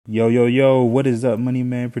Yo, yo, yo, what is up, Money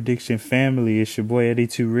Man Prediction family? It's your boy Eddie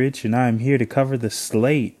Too Rich, and I'm here to cover the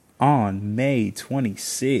slate on May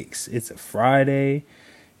 26th. It's a Friday.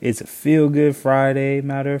 It's a feel-good Friday,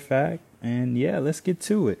 matter of fact. And yeah, let's get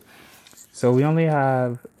to it. So we only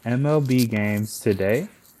have MLB games today.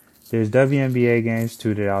 There's WNBA games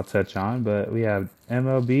too that I'll touch on, but we have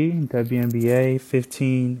MLB, WNBA,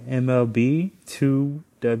 15 MLB, 2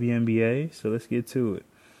 WNBA. So let's get to it.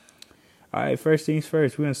 All right, first things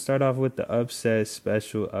first, we're going to start off with the upset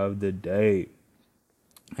special of the day.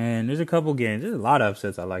 And there's a couple games. There's a lot of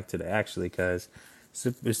upsets I like today, actually, because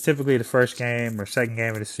it's typically the first game or second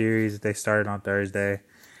game of the series that they started on Thursday.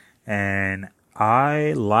 And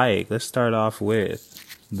let's start off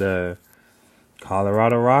with the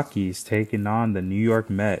Colorado Rockies taking on the New York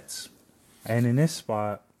Mets. And in this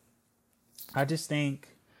spot, I just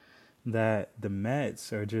think that the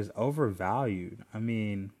Mets are just overvalued. I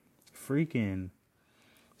mean, freaking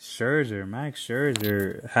Max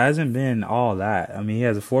Scherzer hasn't been all that. I mean, he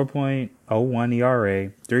has a 4.01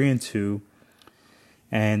 ERA, 3-2,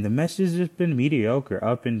 and the Mets has just been mediocre,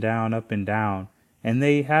 up and down, up and down. And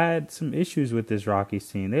they had some issues with this Rockies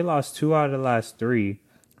team. They lost 2 out of the last 3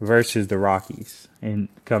 versus the Rockies, and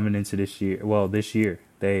coming into this year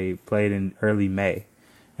they played in early May,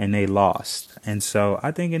 and they lost. And so I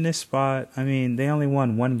think in this spot, I mean, they only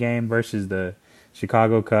won 1 game versus the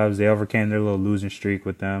Chicago Cubs. They overcame their little losing streak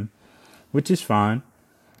with them, which is fine.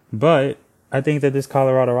 But I think that this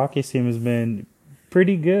Colorado Rockies team has been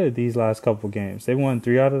pretty good these last couple games. They won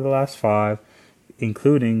 3 out of the last 5,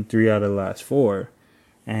 including 3 out of the last 4.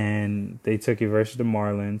 And they took it versus the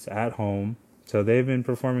Marlins at home. So they've been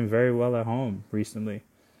performing very well at home recently.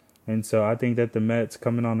 And so I think that the Mets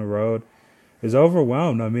coming on the road is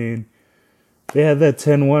overwhelmed. I mean, they had that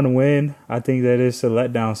 10-1 win. I think that it's a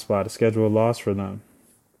letdown spot, a scheduled loss for them,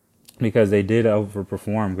 because they did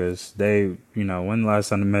overperform. Because when the last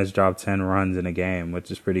time the Mets dropped 10 runs in a game, which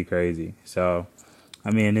is pretty crazy. So,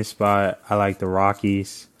 I mean, in this spot, I like the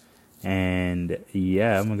Rockies. And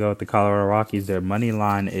yeah, I'm going to go with the Colorado Rockies. Their money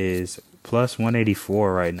line is plus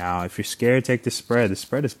 184 right now. If you're scared, take the spread. The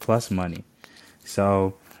spread is plus money.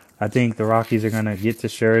 So I think the Rockies are going to get to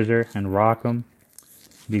Scherzer and rock them,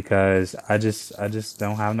 because I just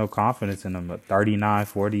don't have no confidence in him. A 39,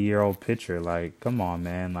 40-year-old pitcher, like, come on,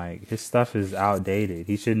 man. Like, his stuff is outdated.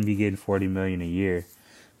 He shouldn't be getting $40 million a year.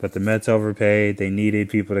 But the Mets overpaid. They needed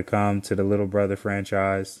people to come to the Little Brother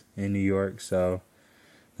franchise in New York, so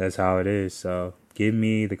that's how it is. So give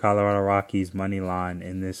me the Colorado Rockies money line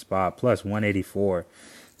in this spot, plus 184.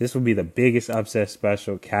 This will be the biggest upset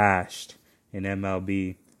special cashed in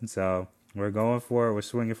MLB. So we're going for it. We're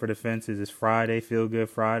swinging for the fences. It's Friday, Feel Good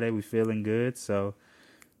Friday. We feeling good, so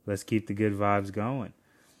let's keep the good vibes going.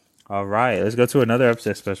 All right, let's go to another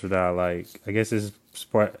upset special that I like. I guess this is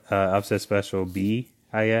upset special B,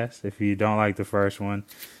 I guess. If you don't like the first one,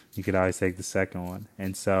 you could always take the second one.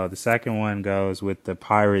 And so the second one goes with the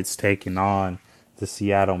Pirates taking on the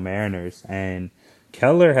Seattle Mariners. And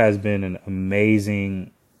Keller has been an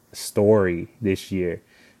amazing story this year.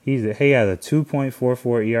 He has a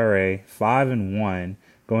 2.44 ERA, 5-1,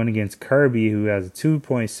 going against Kirby, who has a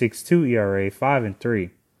 2.62 ERA, 5-3.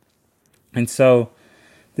 And so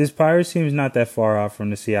this Pirates team is not that far off from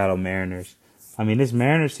the Seattle Mariners. I mean, this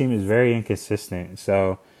Mariners team is very inconsistent.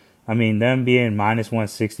 So, I mean, them being minus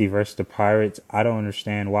 160 versus the Pirates, I don't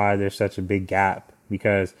understand why there's such a big gap.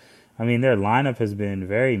 Because, I mean, their lineup has been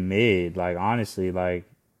very mid. Like, honestly, like,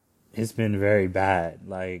 it's been very bad.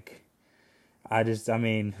 Like,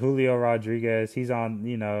 Julio Rodriguez, he's on,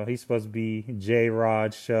 he's supposed to be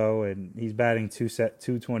J-Rod's show, and he's batting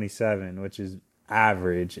 227, which is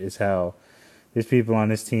average as hell. There's people on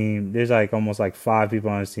this team, there's almost 5 people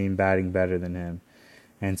on this team batting better than him.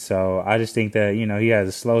 And so I just think that, he has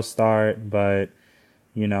a slow start, but,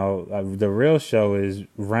 the real show is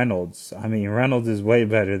Reynolds. I mean, Reynolds is way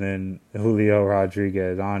better than Julio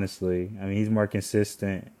Rodriguez, honestly. I mean, he's more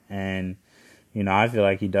consistent, and I feel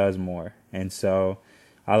like he does more. And so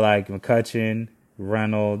I like McCutchen,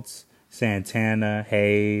 Reynolds, Santana,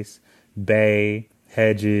 Hayes, Bay,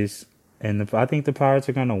 Hedges, and I think the Pirates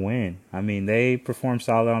are going to win. I mean, they perform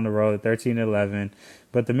solid on the road at 13-11,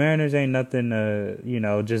 but the Mariners ain't nothing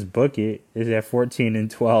to, just book it. It's at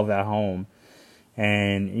 14-12 at home.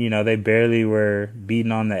 And, they barely were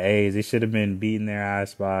beating on the A's. They should have been beating their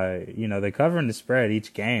ass by, they're covering the spread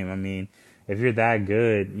each game. I mean, if you're that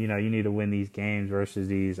good, you need to win these games versus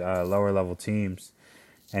these lower level teams.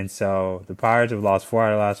 And so the Pirates have lost 4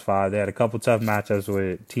 out of the last 5. They had a couple tough matchups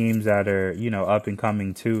with teams that are, up and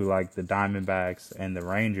coming too, like the Diamondbacks and the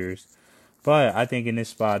Rangers. But I think in this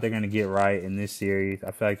spot, they're going to get right in this series.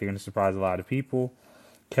 I feel like they're going to surprise a lot of people.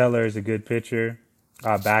 Keller is a good pitcher.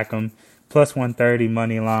 I back him. Plus 130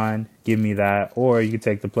 money line. Give me that. Or you could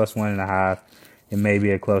take the plus 1.5. It may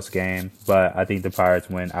be a close game, but I think the Pirates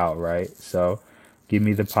win outright. So give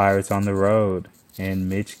me the Pirates on the road and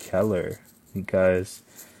Mitch Keller because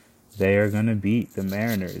they are going to beat the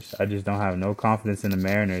Mariners. I just don't have no confidence in the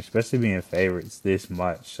Mariners, especially being favorites this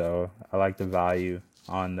much. So I like the value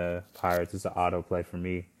on the Pirates. It's an auto play for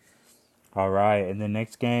me. All right, and the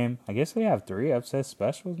next game, I guess we have 3 upset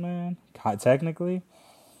specials, man. Technically,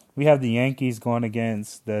 we have the Yankees going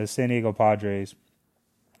against the San Diego Padres.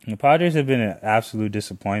 The Padres have been an absolute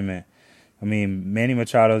disappointment. I mean, Manny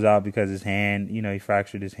Machado's out because his hand, he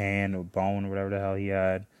fractured his hand or bone or whatever the hell he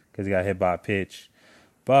had because he got hit by a pitch.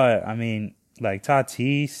 But, I mean, like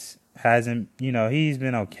Tatis hasn't, he's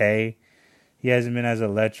been okay. He hasn't been as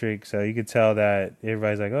electric, so you could tell that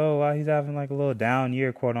everybody's like, oh, wow, he's having like a little down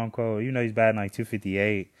year, quote unquote. He's batting like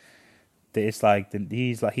 258. It's like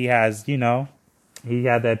he has, he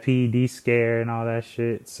had that PED scare and all that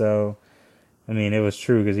shit. So, I mean, it was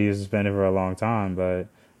true because he was suspended for a long time. But,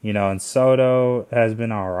 and Soto has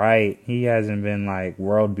been all right. He hasn't been like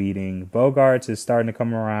world beating. Bogarts is starting to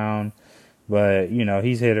come around, but,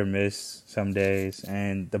 he's hit or miss some days.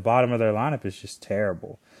 And the bottom of their lineup is just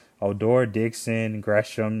terrible. Odor, Dixon,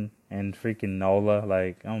 Gresham, and freaking Nola.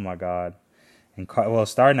 Like, oh my God. And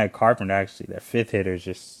starting at Carpenter, actually, their 5th hitter is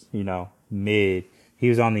just, mid. He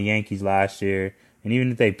was on the Yankees last year. And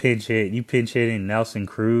even if they you pinch hitting Nelson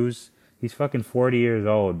Cruz, he's fucking 40 years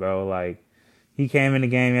old, bro. Like, he came in the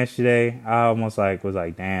game yesterday. I almost was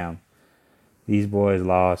like, damn, these boys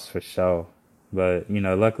lost for sure. But,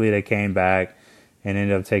 luckily they came back and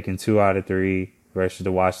ended up taking 2 out of 3 versus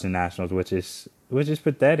the Washington Nationals, which is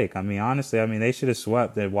pathetic. I mean, honestly, they should have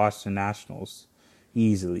swept the Washington Nationals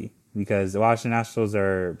easily because the Washington Nationals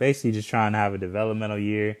are basically just trying to have a developmental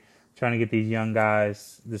year, trying to get these young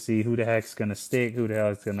guys to see who the heck's going to stick, who the hell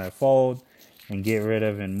is going to fold, and get rid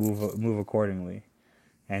of and move accordingly.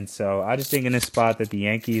 And so I just think in this spot that the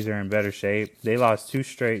Yankees are in better shape. They lost 2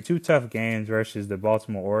 tough games versus the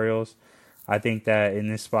Baltimore Orioles. I think that in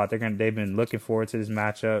this spot they've been looking forward to this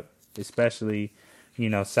matchup, especially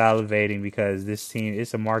salivating because this team,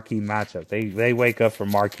 it's a marquee matchup. They wake up for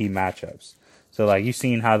marquee matchups. So, like, you've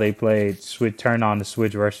seen how they played, turned on the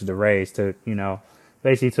switch versus the Rays to,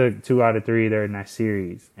 basically took 2 out of 3 there in that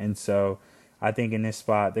series. And so I think in this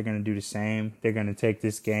spot, they're going to do the same. They're going to take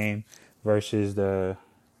this game versus the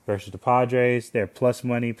Padres. They're plus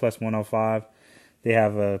money, plus 105. They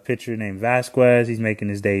have a pitcher named Vasquez. He's making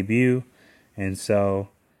his debut. And so,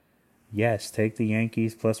 yes, take the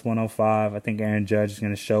Yankees plus 105. I think Aaron Judge is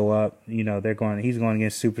going to show up. He's going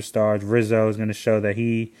against superstars. Rizzo is going to show that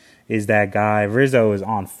he is that guy. Rizzo is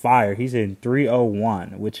on fire. He's in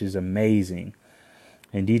 301, which is amazing.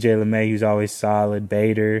 And DJ LeMay, who's always solid.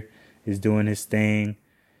 Bader is doing his thing.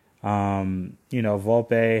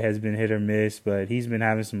 Volpe has been hit or miss, but he's been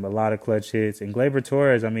having a lot of clutch hits. And Gleyber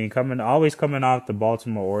Torres, always coming off the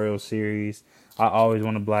Baltimore Orioles series. I always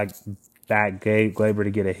want to back Gleyber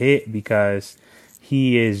to get a hit because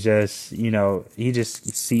he is just,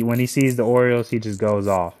 when he sees the Orioles, he just goes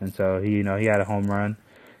off. And so he had a home run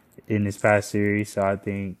in this past series. So I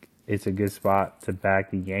think it's a good spot to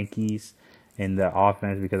back the Yankees in the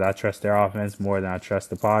offense because I trust their offense more than I trust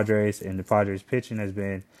the Padres. And the Padres pitching has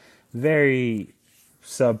been very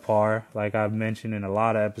subpar. Like I've mentioned in a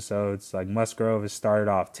lot of episodes, like Musgrove has started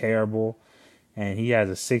off terrible and he has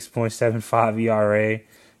a 6.75 ERA.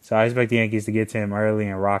 So I expect the Yankees to get to him early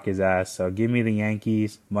and rock his ass. So give me the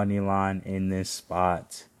Yankees money line in this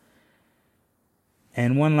spot.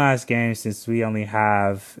 And one last game since we only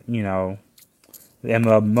have, mostly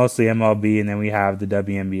MLB and then we have the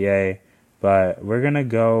WNBA. But we're going to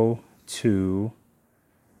go to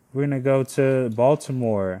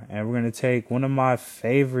Baltimore and we're going to take one of my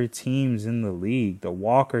favorite teams in the league, the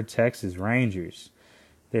Walker Texas Rangers.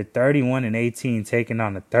 They're 31-18 taking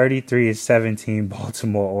on the 33-17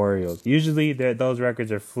 Baltimore Orioles. Usually those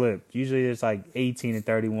records are flipped. Usually it's like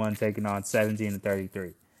 18-31 taking on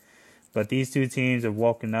 17-33. But these two teams have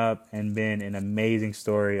woken up and been an amazing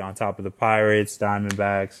story on top of the Pirates,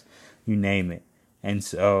 Diamondbacks, you name it. And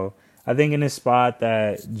so I think in this spot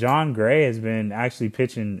that John Gray has been actually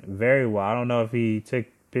pitching very well. I don't know if he took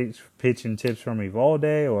pitching tips from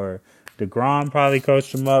Evalde or DeGrom probably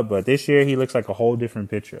coached him up, but this year he looks like a whole different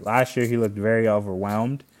pitcher. Last year he looked very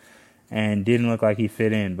overwhelmed and didn't look like he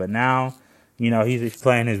fit in. But now, he's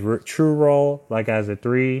playing his true role like as a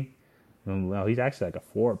 3. Well, he's actually like a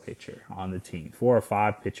 4 pitcher on the team, 4 or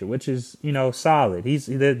 5 pitcher, which is, solid.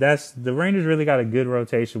 The Rangers really got a good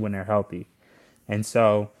rotation when they're healthy. And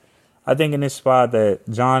so I think in this spot that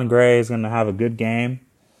John Gray is going to have a good game.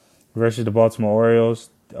 versus the Baltimore Orioles.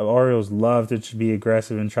 The Orioles love to be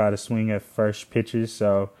aggressive and try to swing at first pitches.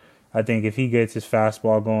 So I think if he gets his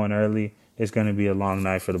fastball going early, it's going to be a long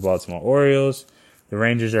night for the Baltimore Orioles. The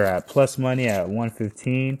Rangers are at plus money at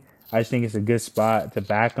 115. I just think it's a good spot to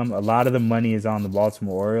back them. A lot of the money is on the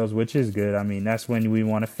Baltimore Orioles, which is good. I mean, that's when we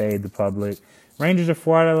want to fade the public. Rangers are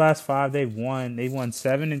 4 out of the last 5. They've won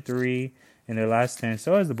 7-3 in their last 10.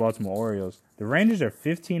 So is the Baltimore Orioles. The Rangers are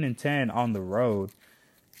 15-10 on the road,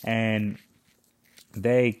 and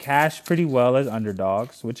they cash pretty well as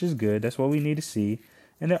underdogs, which is good. That's what we need to see.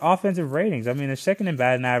 And their offensive ratings. I mean, they're second in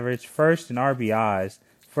batting average, first in RBIs,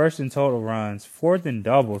 first in total runs, fourth in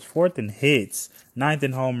doubles, fourth in hits, ninth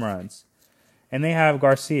in home runs. And they have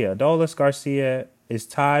Garcia. Adolis Garcia is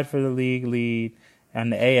tied for the league lead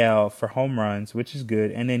on the AL for home runs, which is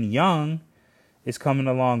good. And then Young is coming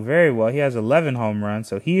along very well. He has 11 home runs.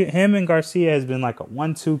 So him and Garcia has been like a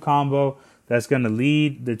 1-2 combo that's going to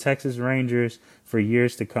lead the Texas Rangers for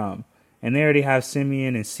years to come. And they already have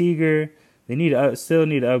Simeon and Seager. They still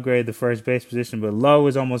need to upgrade the first base position, but Lowe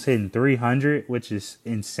is almost hitting 300, which is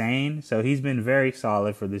insane. So he's been very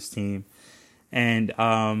solid for this team. And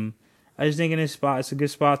I just think in this spot, it's a good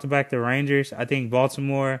spot to back the Rangers. I think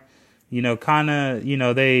Baltimore,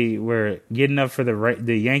 they were getting up for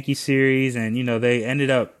the Yankee series, and, they ended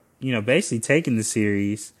up, basically taking the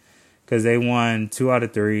series because they won 2 out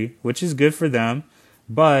of 3, which is good for them.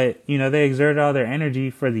 But, they exerted all their energy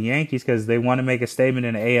for the Yankees because they want to make a statement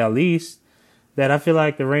in the AL East that I feel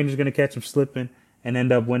like the Rangers are going to catch them slipping and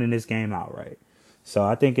end up winning this game outright. So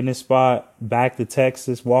I think in this spot, back to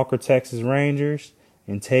Texas, Walker Texas Rangers,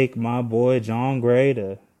 and take my boy John Gray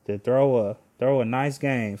to throw a nice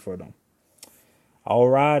game for them.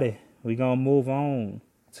 Alrighty, we gonna move on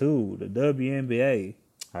to the WNBA.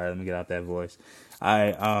 All right, let me get out that voice. All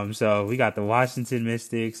right, so we got the Washington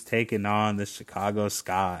Mystics taking on the Chicago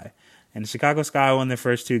Sky. And the Chicago Sky won their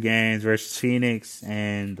first 2 games versus Phoenix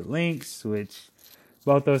and the Lynx, which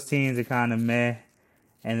both those teams are kind of meh.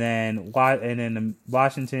 And then the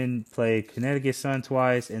Washington played Connecticut Sun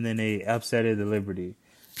twice, and then they upsetted the Liberty.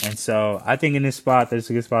 And so I think in this spot, there's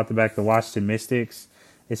a good spot to back the Washington Mystics,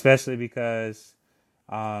 especially because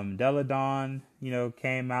Della Dawn,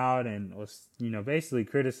 came out and was, basically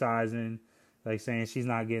criticizing, like saying she's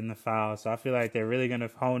not getting the foul. So I feel like they're really going to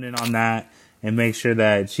hone in on that and make sure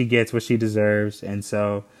that she gets what she deserves. And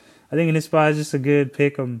so I think in this spot, it's just a good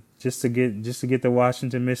pick 'em just to get the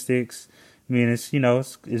Washington Mystics. I mean, it's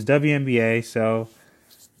WNBA, so,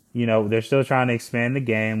 they're still trying to expand the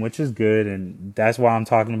game, which is good. And that's why I'm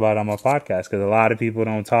talking about it on my podcast, because a lot of people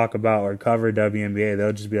don't talk about or cover WNBA.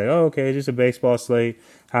 They'll just be like, oh, okay, just a baseball slate.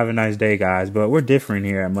 Have a nice day, guys. But we're different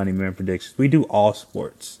here at Money Man Predictions. We do all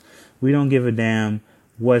sports. We don't give a damn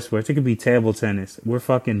what sports. It could be table tennis. We're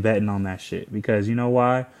fucking betting on that shit, because you know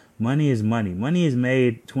why? Money is money. Money is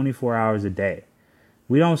made 24 hours a day.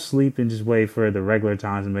 We don't sleep and just wait for the regular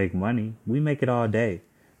times to make money. We make it all day.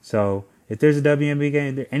 So if there's a WNBA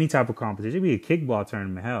game, any type of competition, it could be a kickball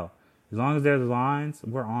tournament, hell. As long as there's lines,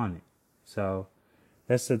 we're on it. So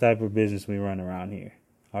that's the type of business we run around here.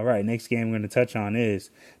 All right, next game we're going to touch on is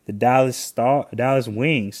the Dallas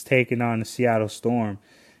Wings taking on the Seattle Storm.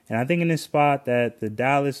 And I think in this spot that the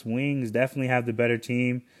Dallas Wings definitely have the better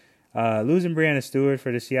team. Losing Breanna Stewart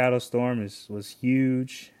for the Seattle Storm was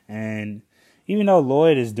huge. And even though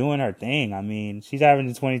Lloyd is doing her thing, I mean, she's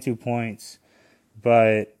averaging 22 points.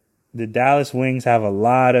 But the Dallas Wings have a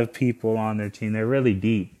lot of people on their team. They're really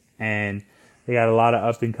deep. And they got a lot of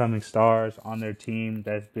up-and-coming stars on their team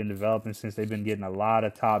that's been developing since they've been getting a lot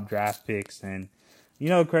of top draft picks. And,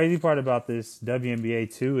 the crazy part about this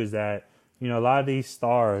WNBA, too, is that, a lot of these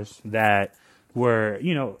stars that were,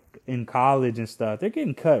 in college and stuff, they're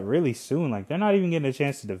getting cut really soon. Like, they're not even getting a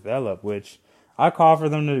chance to develop, which I call for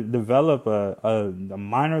them to develop a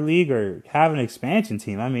minor league or have an expansion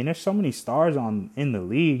team. I mean, there's so many stars in the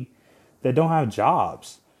league that don't have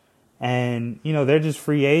jobs. And, they're just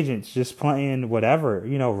free agents just playing whatever,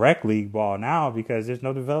 rec league ball now because there's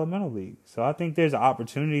no developmental league. So I think there's an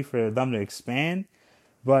opportunity for them to expand,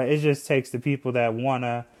 but it just takes the people that want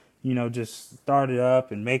to, just start it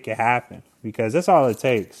up and make it happen, because that's all it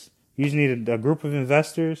takes. You just need a group of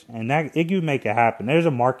investors, and that it can make it happen. There's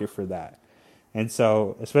a market for that. And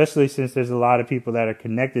so, especially since there's a lot of people that are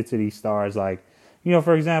connected to these stars, like,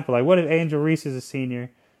 for example, like what if Angel Reese is a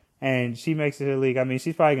senior and she makes it to the league? I mean,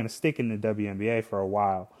 she's probably going to stick in the WNBA for a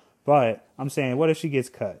while. But I'm saying, what if she gets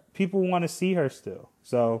cut? People want to see her still.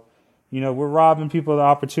 So, we're robbing people of the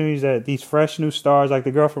opportunities that these fresh new stars, like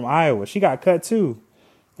the girl from Iowa, she got cut too.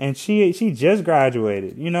 And she just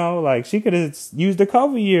graduated, like she could have used the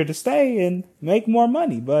COVID year to stay and make more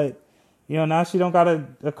money. But, now she don't got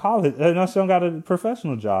a college, now she don't got a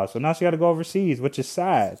professional job. So now she got to go overseas, which is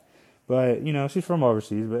sad. But, she's from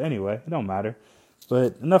overseas. But anyway, it don't matter.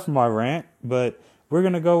 But enough of my rant. But we're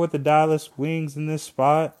going to go with the Dallas Wings in this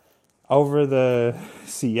spot over the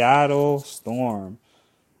Seattle Storm.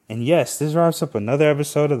 And yes, this wraps up another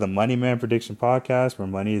episode of the Money Man Prediction Podcast, where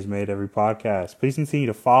money is made every podcast. Please continue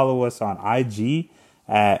to follow us on IG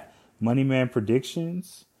at Moneyman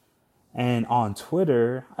Predictions and on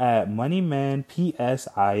Twitter at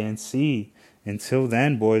MoneymanPSINC. Until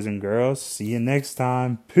then, boys and girls, see you next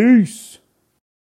time. Peace.